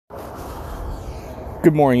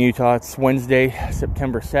Good morning, Utah. It's Wednesday,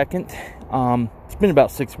 September 2nd. It's been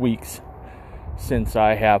about 6 weeks since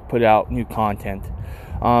I have put out new content.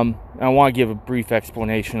 And I want to give a brief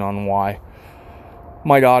explanation on why.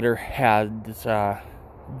 My daughter had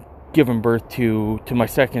given birth to my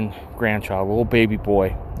second grandchild, a little baby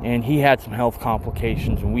boy, and he had some health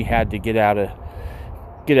complications, and we had to get out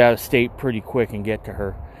of state pretty quick and get to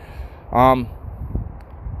her.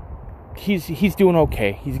 He's doing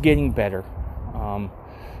okay. He's getting better.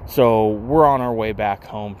 So we're on our way back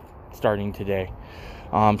home starting today.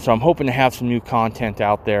 So I'm hoping to have some new content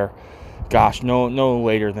out there. Gosh, no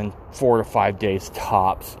later than 4 to 5 days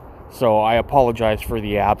tops. So I apologize for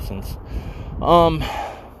the absence. But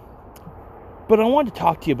I wanted to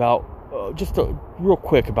talk to you about real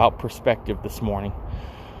quick about perspective this morning.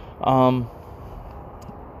 I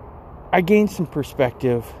gained some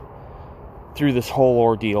perspective through this whole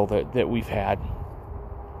ordeal that we've had.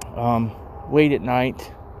 Late at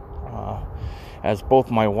night, as both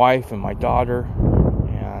my wife and my daughter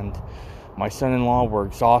and my son-in-law were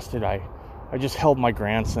exhausted, I just held my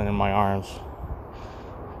grandson in my arms,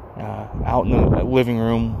 out in the living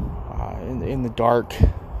room, in the dark,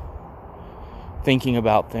 thinking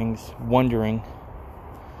about things, wondering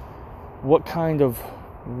what kind of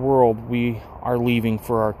world we are leaving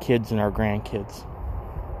for our kids and our grandkids.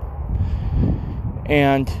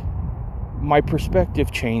 And my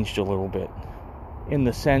perspective changed a little bit, in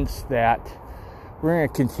the sense that we're going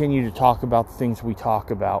to continue to talk about the things we talk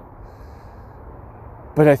about,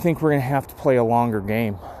 but I think we're going to have to play a longer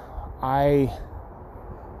game. I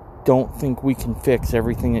don't think we can fix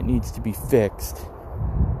everything that needs to be fixed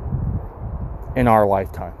in our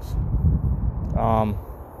lifetimes.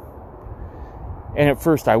 And at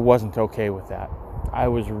first I wasn't okay with that. I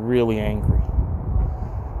was really angry.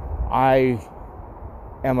 I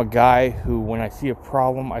am a guy who, when I see a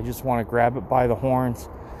problem, I just want to grab it by the horns,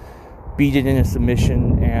 beat it into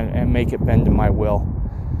submission, and make it bend to my will.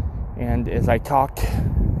 And as I talked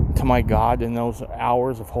to my God in those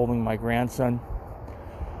hours of holding my grandson,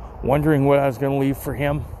 wondering what I was going to leave for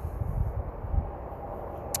him,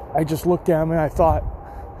 I just looked at him and I thought,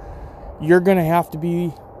 you're going to have to be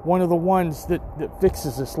one of the ones that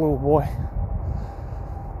fixes this little boy.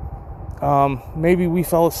 Maybe we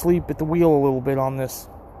fell asleep at the wheel a little bit on this,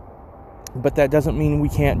 but that doesn't mean we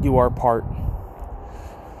can't do our part.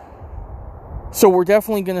 So we're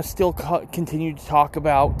definitely going to still continue to talk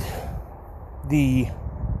about the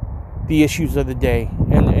issues of the day,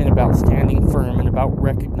 and about standing firm, and about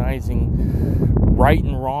recognizing right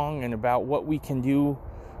and wrong, and about what we can do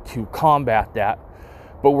to combat that.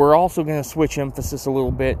 But we're also going to switch emphasis a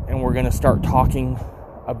little bit, and we're going to start talking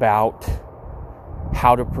about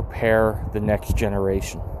how to prepare the next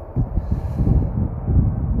generation.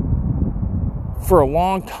 For a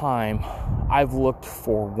long time, I've looked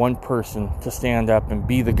for one person to stand up and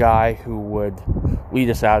be the guy who would lead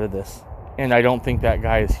us out of this. And I don't think that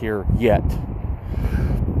guy is here yet.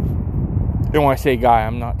 And when I say guy,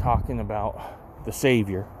 I'm not talking about the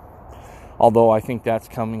Savior. Although I think that's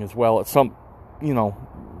coming as well at some,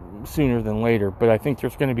 sooner than later. But I think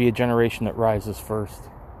there's going to be a generation that rises first.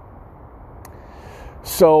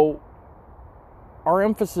 So our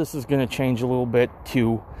emphasis is going to change a little bit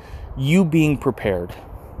to you being prepared,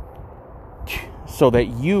 so that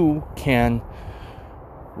you can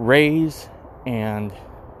raise and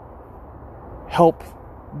help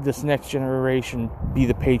this next generation be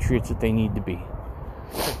the patriots that they need to be.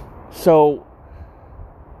 So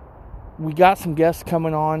we got some guests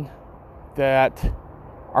coming on that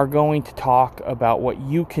are going to talk about what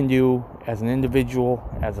you can do as an individual,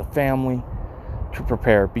 as a family, to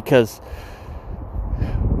prepare, because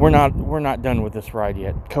we're not done with this ride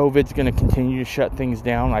yet. COVID's going to continue to shut things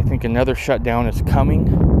down. I think another shutdown is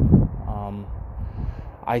coming.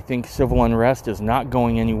 I think civil unrest is not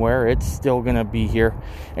going anywhere. It's still going to be here,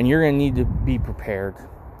 and you're going to need to be prepared.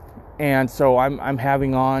 And so I'm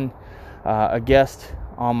having on a guest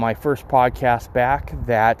on my first podcast back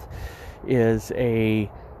that is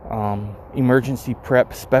a emergency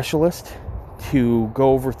prep specialist, to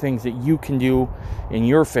go over things that you can do in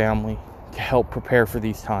your family to help prepare for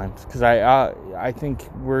these times. Because I think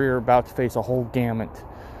we're about to face a whole gamut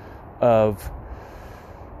of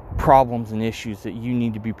problems and issues that you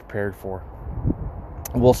need to be prepared for.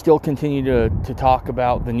 We'll still continue to talk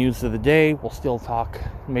about the news of the day. We'll still talk,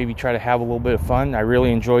 maybe try to have a little bit of fun. I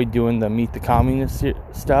really enjoyed doing the Meet the Communist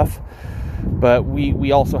stuff. But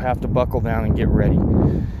we also have to buckle down and get ready.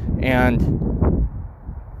 And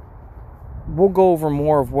we'll go over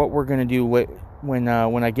more of what we're going to do when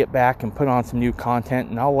I get back and put on some new content,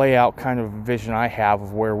 and I'll lay out kind of a vision I have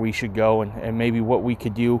of where we should go and maybe what we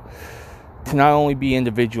could do to not only be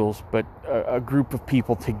individuals but a group of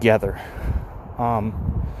people together,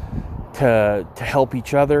 to help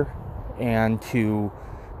each other and to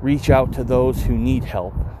reach out to those who need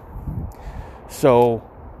help. So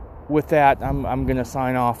with that, I'm going to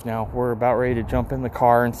sign off now. We're about ready to jump in the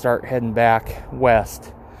car and start heading back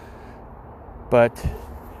west. But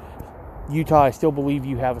Utah, I still believe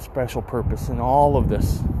you have a special purpose in all of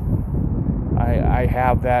this. I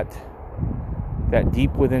have that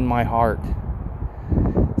deep within my heart.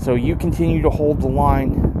 So you continue to hold the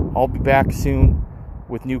line. I'll be back soon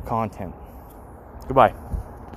with new content. Goodbye.